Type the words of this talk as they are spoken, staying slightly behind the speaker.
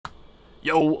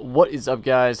Yo, what is up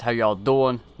guys? How y'all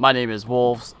doing? My name is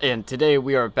WOLFZ, and today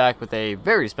we are back with a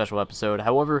very special episode.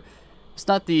 However, it's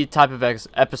not the type of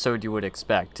episode you would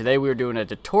expect. Today we are doing a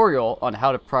tutorial on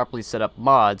how to properly set up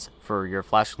mods for your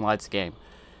Flashing Lights game.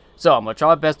 So I'm going to try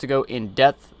my best to go in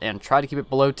depth and try to keep it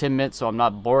below 10 minutes so I'm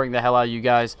not boring the hell out of you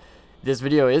guys. This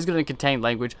video is going to contain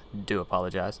language. Do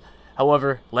apologize.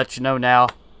 However, let you know now.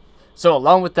 So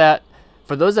along with that,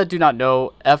 for those that do not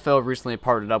know, FL recently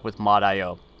partnered up with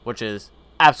Mod.io, which is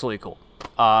absolutely cool.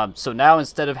 So now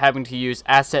instead of having to use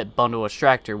Asset Bundle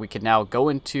Extractor, we can now go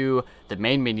into the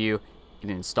main menu and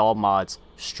install mods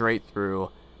straight through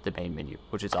the main menu,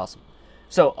 which is awesome.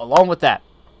 So along with that,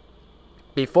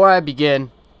 before I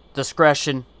begin,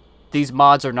 discretion, these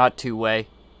mods are not two-way,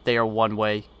 they are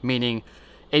one-way, meaning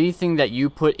anything that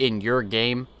you put in your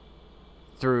game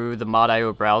through the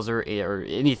Mod.io browser or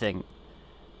anything,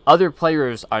 other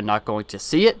players are not going to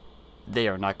see it, they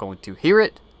are not going to hear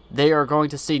it, they are going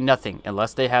to see nothing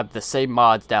unless they have the same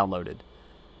mods downloaded.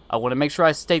 I want to make sure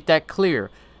I state that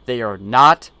clear. They are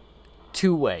not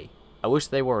two-way. I wish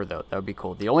they were, though. That would be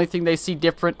cool. The only thing they see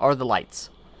different are the lights.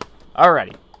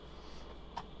 Alrighty.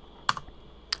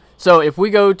 So if we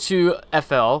go to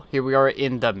FL, here we are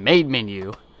in the main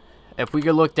menu. If we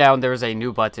could look down, there's a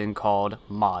new button called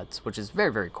Mods, which is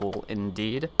very, very cool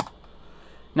indeed.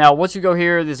 Now, once you go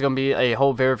here, there's going to be a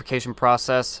whole verification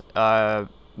process.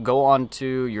 Go on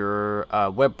to your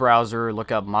web browser,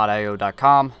 look up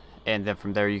mod.io.com, and then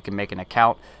from there you can make an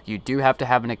account. You do have to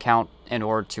have an account in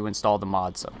order to install the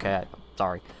mods, okay?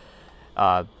 Sorry.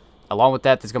 Along with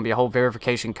that, there's going to be a whole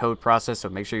verification code process, so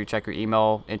make sure you check your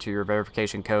email, enter your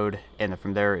verification code, and then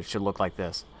from there it should look like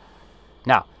this.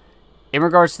 Now, in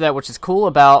regards to that, which is cool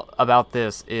about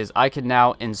this is I can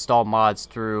now install mods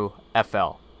through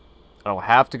FL. I don't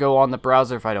have to go on the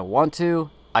browser if I don't want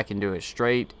to. I can do it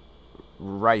straight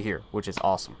right here, which is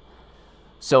awesome.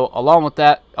 So along with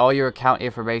that, all your account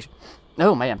information.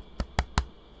 Oh man,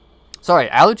 sorry,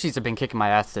 allergies have been kicking my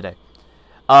ass today.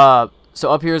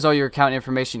 So up here is all your account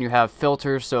information. You have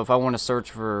filters, so if I want to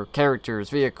search for characters,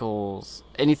 vehicles,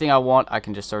 anything I want, I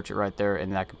can just search it right there,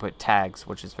 and then I can put tags,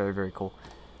 which is very, very cool.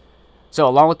 So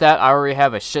along with that, I already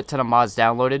have a shit ton of mods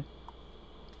downloaded,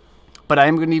 but I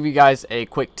am going to give you guys a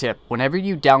quick tip. Whenever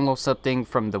you download something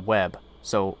from the web,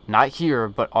 so not here,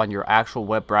 but on your actual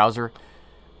web browser,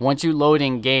 once you load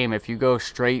in game, if you go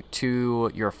straight to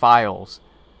your files,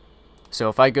 so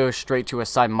if I go straight to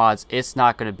assign mods, it's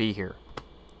not going to be here.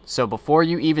 So before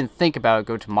you even think about it,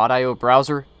 go to Mod.io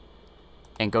browser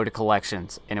and go to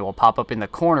collections, and it will pop up in the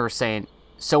corner saying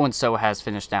so-and-so has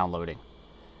finished downloading,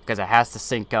 because it has to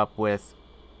sync up with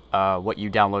what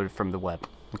you downloaded from the web.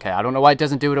 Okay, I don't know why it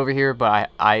doesn't do it over here, but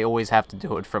I always have to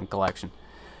do it from collection.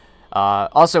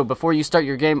 Also, before you start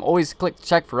your game, always click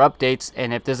check for updates,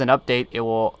 and if there's an update, it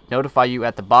will notify you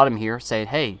at the bottom here saying,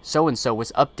 hey, so-and-so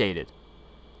was updated.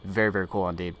 Very, very cool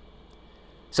indeed.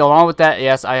 So along with that,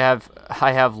 yes, I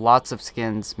have lots of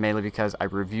skins, mainly because I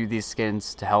review these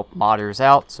skins to help modders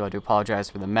out, so I do apologize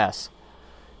for the mess.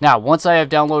 Now, once I have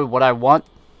downloaded what I want,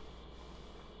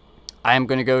 I am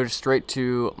going to go straight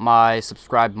to my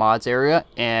subscribe mods area,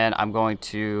 and I'm going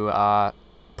to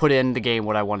put in the game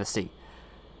what I want to see.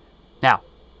 Now,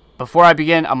 before I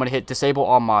begin, I'm going to hit disable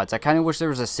all mods. I kind of wish there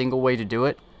was a single way to do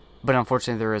it, but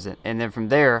unfortunately there isn't. And then from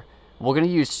there, we're going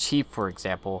to use Chief, for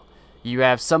example. You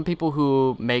have some people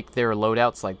who make their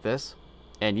loadouts like this,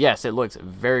 and yes, it looks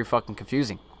very fucking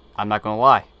confusing. I'm not going to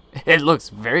lie. It looks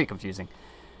very confusing.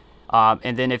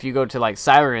 And then if you go to like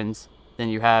Sirens, then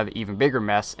you have even bigger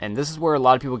mess, and this is where a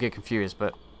lot of people get confused,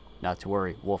 but not to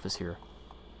worry, Wolf is here.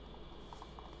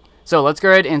 So let's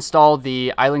go ahead and install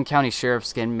the Island County Sheriff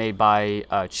skin made by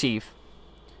Chief,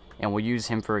 and we'll use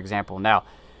him for example. Now,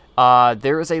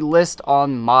 there is a list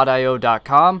on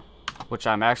mod.io.com, which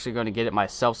I'm actually going to get it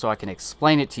myself so I can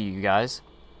explain it to you guys.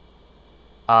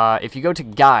 If you go to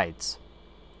Guides,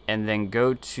 and then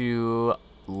go to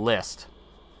List,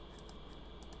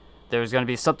 there's going to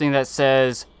be something that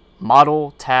says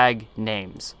Model Tag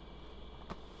Names.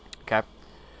 Okay,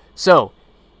 so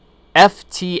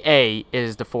FTA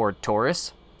is the Ford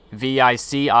Taurus,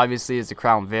 VIC obviously is the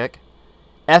Crown Vic,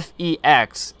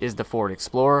 FEX is the Ford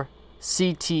Explorer,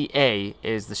 CTA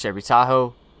is the Chevy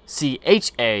Tahoe,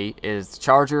 CHA is the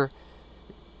Charger,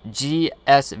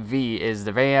 GSV is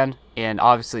the van, and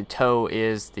obviously tow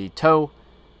is the tow.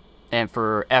 And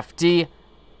for FD,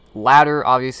 ladder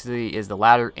obviously is the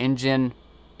ladder, engine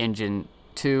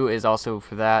 2 is also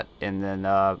for that, and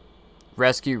then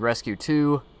rescue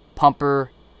 2,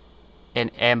 pumper, and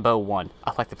Ambo 1.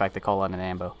 I like the fact they call it an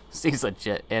Ambo. Seems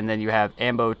legit. And then you have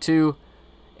Ambo 2,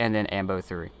 and then Ambo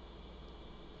 3.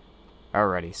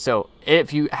 Alrighty, so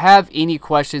if you have any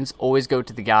questions, always go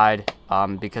to the guide,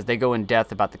 because they go in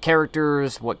depth about the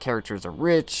characters, what characters are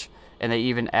rich, and they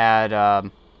even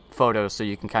add photos so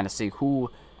you can kind of see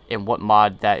who and what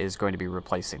mod that is going to be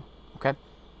replacing. Okay?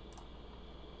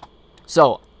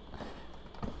 So,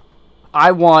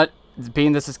 I want,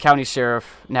 being this is County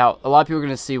Sheriff, now a lot of people are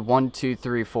going to see 1, 2,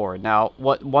 3, 4. Now,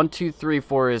 what 1, 2, 3,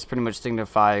 4 is pretty much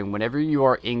signifying whenever you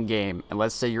are in-game, and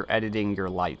let's say you're editing your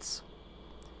lights.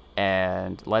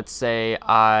 And let's say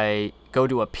I go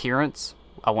to appearance.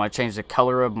 I want to change the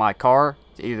color of my car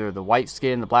to either the white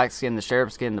skin, the black skin, the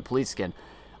sheriff skin, the police skin.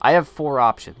 I have 4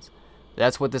 options.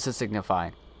 That's what this is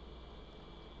signifying.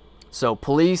 So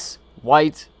police,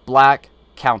 white, black,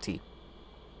 county.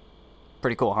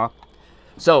 Pretty cool, huh?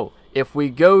 So if we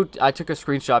go, I took a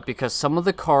screenshot because some of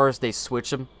the cars, they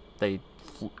switch them. They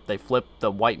flip the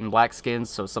white and black skins.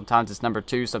 So sometimes it's number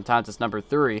 2, sometimes it's number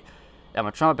 3. I'm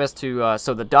going to try my best to,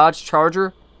 so the Dodge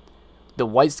Charger, the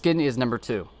white skin is number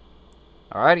 2.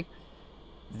 Alrighty.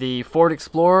 The Ford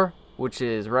Explorer, which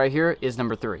is right here, is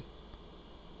number 3.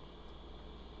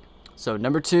 So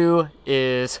number 2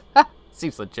 is,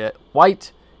 seems legit,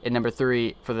 white, and number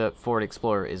 3 for the Ford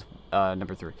Explorer is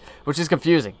number 3. Which is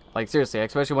confusing. Like, seriously,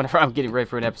 especially whenever I'm getting ready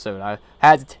for an episode. I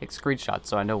had to take screenshots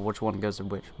so I know which one goes in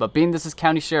which. But being this is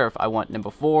County Sheriff, I want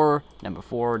number 4, number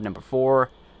 4, number 4,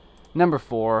 number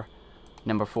 4,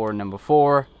 number 4, number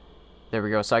 4. There we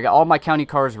go. So I got all my county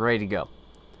cars ready to go.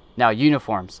 Now,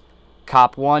 uniforms.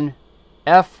 Cop 1,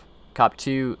 F. Cop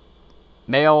 2,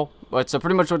 male. So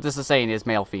pretty much what this is saying is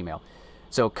male, female.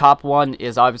 So Cop 1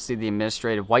 is obviously the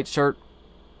administrative white shirt.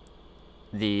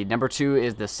 The number 2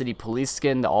 is the city police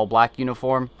skin, the all black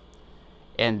uniform.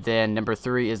 And then number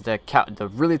 3 is the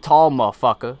really tall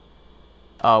motherfucker,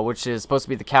 which is supposed to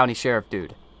be the county sheriff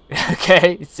dude.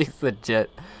 Okay? It seems legit.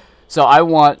 So I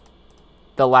want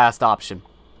the last option.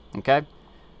 Okay,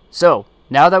 so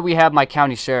now that we have my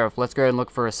county sheriff, let's go ahead and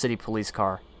look for a city police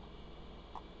car.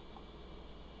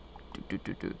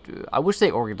 I wish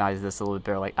they organized this a little bit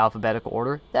better, like alphabetical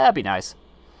order. That'd be nice.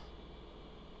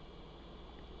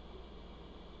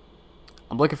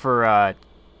 I'm looking for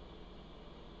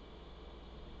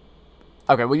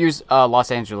okay, we'll use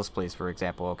Los Angeles Police for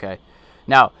example. Okay,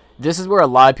 now this is where a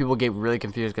lot of people get really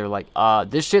confused. They're like,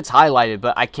 this shit's highlighted,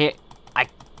 but I can't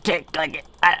click it.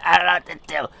 I don't know what to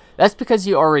do. That's because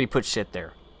you already put shit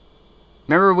there.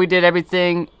 Remember we did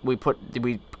everything. We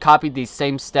copied these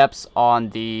same steps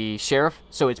on the sheriff.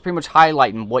 So it's pretty much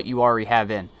highlighting what you already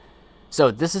have in.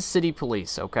 So this is city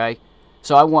police, okay?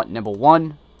 So I want number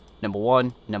 1, number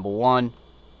 1, number 1,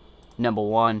 number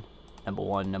 1, number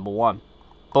 1, number 1.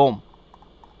 Boom.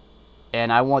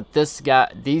 And I want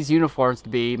these uniforms to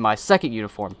be my second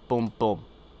uniform. Boom, boom.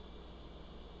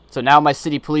 So now my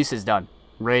city police is done.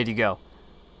 Ready to go.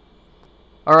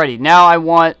 Alrighty, now I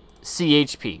want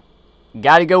CHP.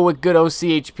 Gotta go with good old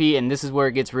CHP, and this is where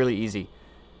it gets really easy.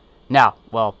 Now,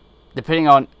 well, depending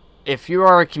on if you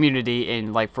are a community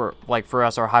and like for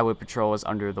us, our highway patrol is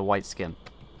under the white skin.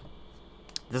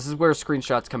 This is where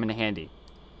screenshots come in handy.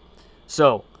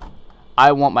 So,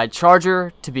 I want my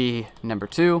Charger to be number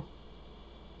 2.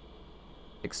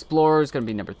 Explorer is gonna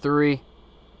be number 3.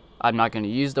 I'm not gonna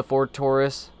use the Ford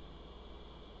Taurus.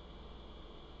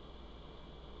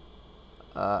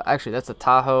 Actually, that's a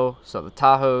Tahoe. So the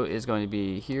Tahoe is going to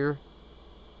be here.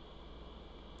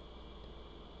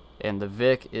 And the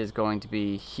Vic is going to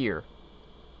be here.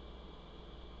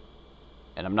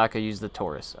 And I'm not going to use the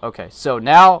Taurus. Okay, so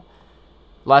now,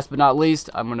 last but not least,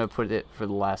 I'm going to put it for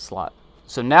the last slot.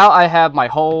 So now I have my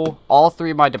all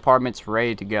 3 of my departments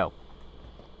ready to go.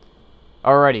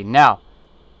 Alrighty, now,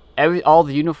 all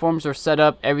the uniforms are set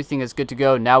up. Everything is good to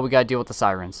go. Now we got to deal with the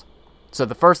sirens. So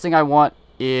the first thing I want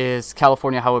is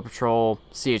California Highway Patrol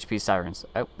CHP sirens.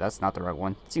 Oh, that's not the right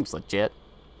one. Seems legit.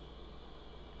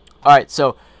 Alright,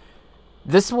 so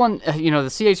this one, you know, the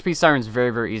CHP siren is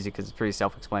very, very easy because it's pretty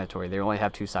self-explanatory. They only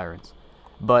have 2 sirens.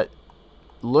 But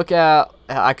look at,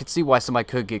 I could see why somebody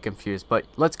could get confused, but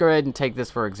let's go ahead and take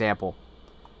this for example.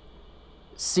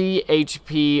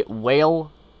 CHP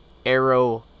whale,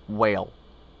 arrow, whale.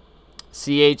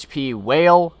 CHP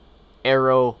whale,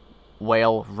 arrow,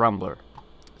 whale, rumbler.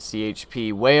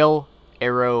 CHP whale,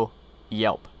 arrow,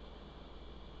 yelp.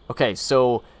 Okay,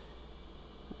 so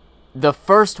the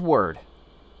first word,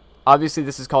 obviously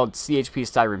this is called CHP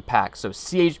siren pack. So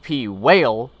CHP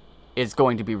whale is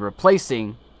going to be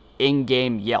replacing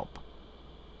in-game yelp.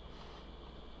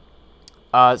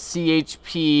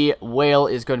 CHP whale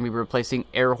is going to be replacing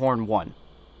air horn 1.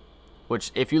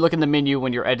 Which, if you look in the menu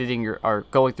when you're editing or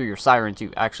going through your sirens,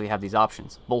 you actually have these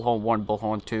options. Bullhorn 1,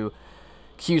 bullhorn 2,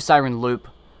 Q siren loop.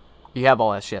 You have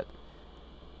all that shit.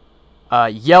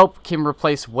 Yelp can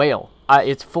replace whale.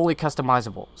 It's fully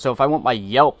customizable. So if I want my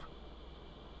Yelp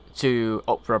to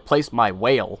replace my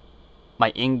whale,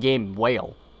 my in-game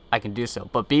whale, I can do so.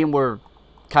 But being we're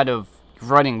kind of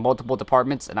running multiple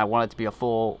departments and I want it to be a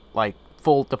full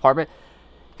department,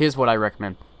 here's what I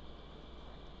recommend.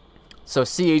 So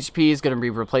CHP is going to be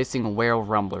replacing Whale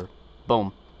Rumbler.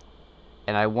 Boom.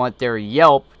 And I want their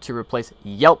Yelp to replace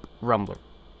Yelp Rumbler.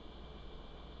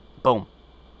 Boom.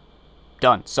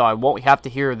 Done. So I won't have to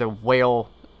hear the whale,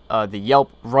 the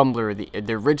Yelp Rumbler,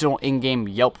 the original in-game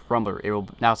Yelp Rumbler. It will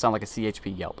now sound like a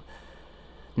CHP Yelp.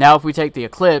 Now if we take the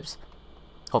Eclipse,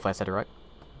 hopefully I said it right.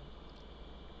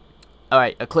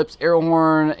 Alright, Eclipse air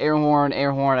horn, air horn,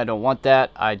 air horn. I don't want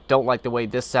that. I don't like the way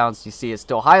this sounds. You see it's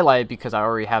still highlighted because I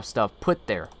already have stuff put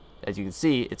there. As you can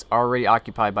see, it's already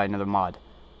occupied by another mod.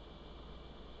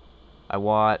 I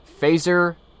want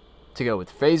Phaser to go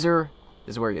with Phaser.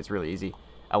 This is where it gets really easy.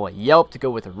 I want Yelp to go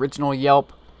with original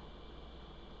Yelp.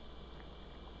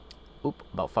 Oop,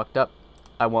 about fucked up.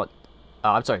 I want,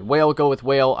 I'm sorry, Whale go with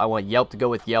Whale. I want Yelp to go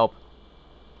with Yelp.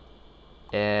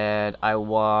 And I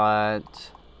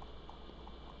want...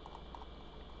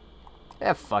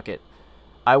 fuck it.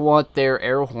 I want their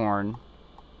air horn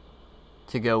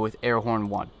to go with air horn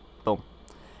 1. Boom.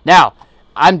 Now,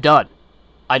 I'm done.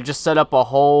 I just set up a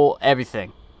whole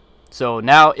everything. So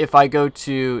now if I go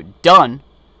to done,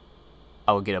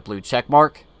 I will get a blue check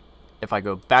mark. If I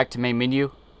go back to main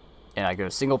menu and I go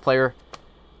to single player,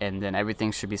 and then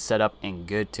everything should be set up and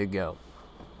good to go.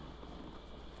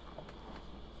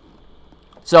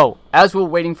 So as we're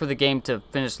waiting for the game to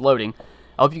finish loading,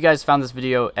 I hope you guys found this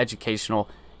video educational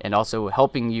and also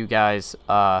helping you guys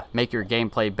make your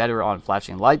gameplay better on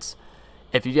flashing lights.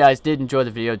 If you guys did enjoy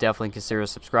the video, definitely consider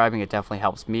subscribing. It definitely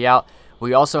helps me out.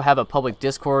 We also have a public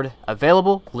Discord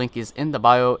available. Link is in the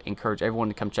bio. Encourage everyone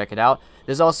to come check it out.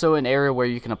 There's also an area where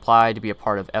you can apply to be a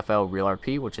part of FL Real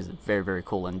RP, which is very, very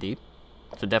cool indeed.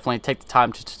 So definitely take the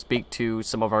time to speak to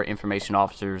some of our information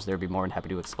officers. They'll be more than happy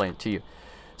to explain it to you.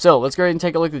 So let's go ahead and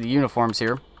take a look at the uniforms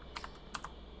here.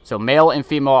 So male and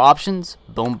female options,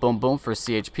 boom, boom, boom for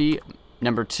CHP.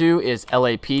 Number 2 is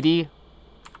LAPD,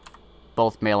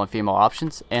 both male and female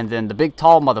options. And then the big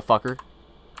tall motherfucker,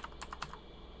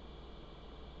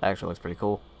 that actually looks pretty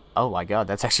cool. Oh my god,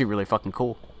 that's actually really fucking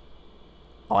cool.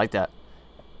 I like that.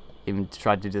 Even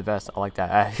tried to do the vest, I like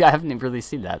that. I haven't really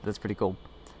seen that, that's pretty cool.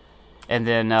 And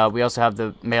then we also have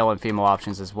the male and female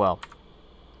options as well.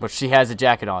 But she has a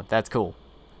jacket on, that's cool.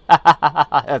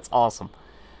 That's awesome.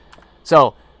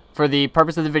 So, for the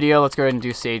purpose of the video, let's go ahead and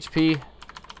do CHP.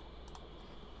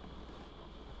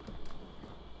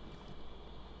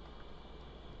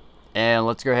 And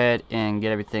let's go ahead and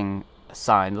get everything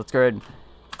assigned. Let's go ahead and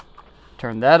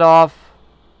turn that off.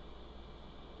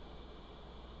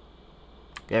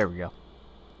 There we go.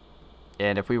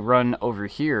 And if we run over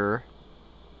here,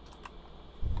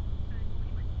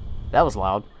 that was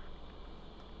loud.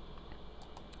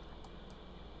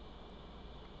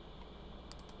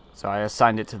 So I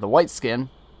assigned it to the white skin.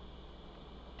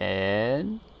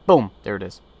 And boom, there it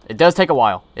is. It does take a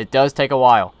while. It does take a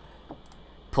while.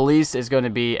 Police is going to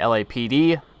be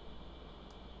LAPD.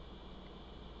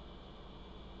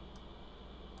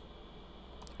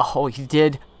 Oh, he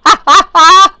did.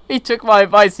 He took my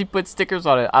advice. He put stickers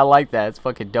on it. I like that. It's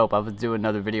fucking dope. I was doing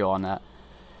another video on that.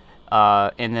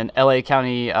 And then LA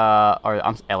County, or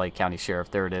I'm LA County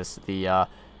Sheriff. There it is. The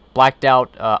blacked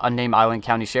out unnamed island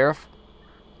county sheriff.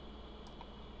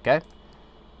 Okay.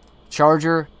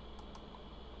 Charger.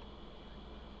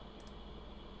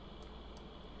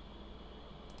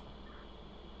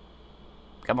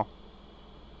 Come on.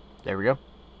 There we go.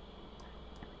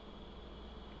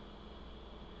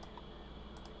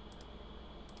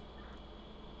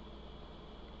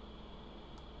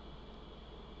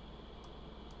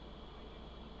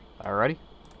 Alrighty.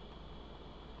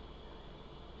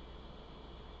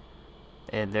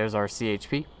 And there's our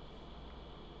CHP.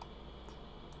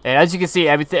 And as you can see,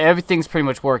 everything's pretty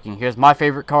much working. Here's my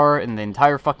favorite car in the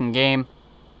entire fucking game.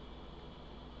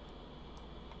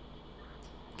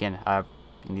 Again,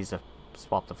 he needs to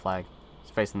swap the flag.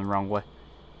 It's facing the wrong way.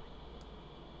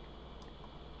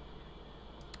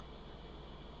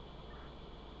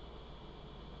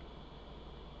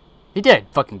 He did.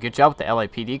 Fucking good job with the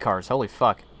LAPD cars. Holy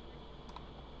fuck.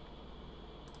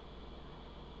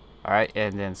 Alright,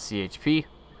 and then CHP.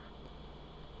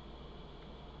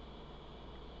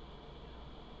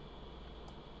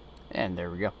 And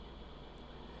there we go.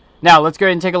 Now, let's go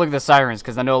ahead and take a look at the sirens,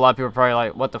 because I know a lot of people are probably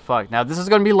like, what the fuck? Now, this is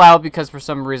going to be loud because for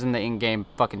some reason the in-game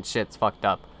fucking shit's fucked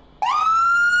up.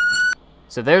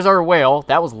 So there's our whale.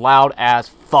 That was loud as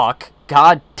fuck.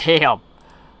 God damn.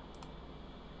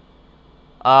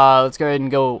 Let's go ahead and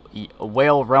go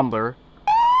Whale Rumbler.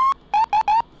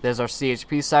 There's our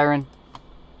CHP siren.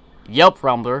 Yelp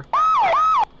Rumbler.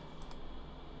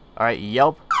 Alright,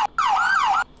 Yelp.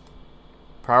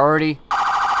 Priority.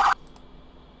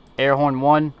 Air Horn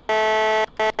 1.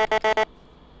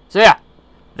 So yeah,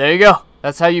 there you go.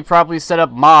 That's how you properly set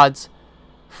up mods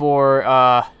for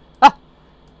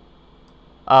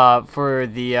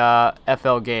the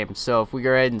FL game. So if we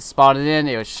go ahead and spawn it in,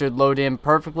 it should load in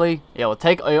perfectly. It'll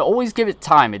always give it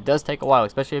time. It does take a while,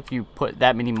 especially if you put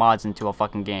that many mods into a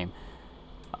fucking game.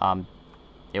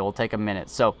 It will take a minute.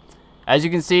 So as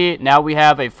you can see, now we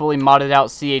have a fully modded out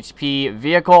CHP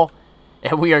vehicle,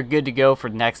 and we are good to go for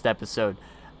next episode.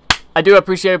 I do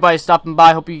appreciate everybody stopping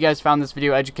by. Hope you guys found this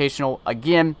video educational.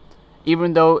 Again,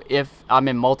 even though if I'm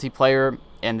in multiplayer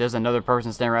and there's another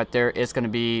person standing right there, it's going to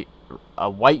be a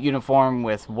white uniform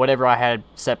with whatever I had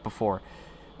set before.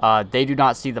 They do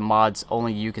not see the mods.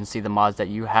 Only you can see the mods that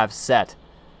you have set.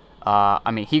 I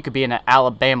mean, he could be in an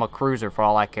Alabama Cruiser for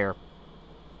all I care.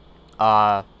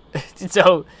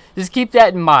 So just keep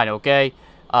that in mind, okay?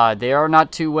 They are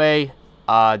not two-way.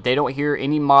 They don't hear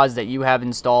any mods that you have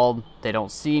installed. They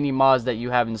don't see any mods that you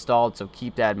have installed, so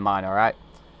keep that in mind, alright?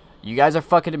 You guys are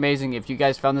fucking amazing. If you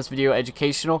guys found this video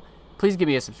educational, please give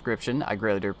me a subscription. I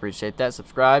greatly do appreciate that.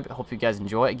 Subscribe. I hope you guys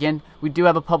enjoy. Again, we do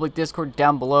have a public Discord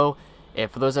down below. And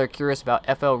for those that are curious about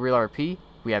FL Real RP,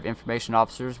 we have information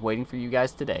officers waiting for you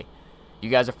guys today.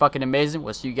 You guys are fucking amazing.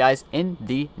 We'll see you guys in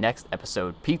the next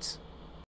episode. Peace.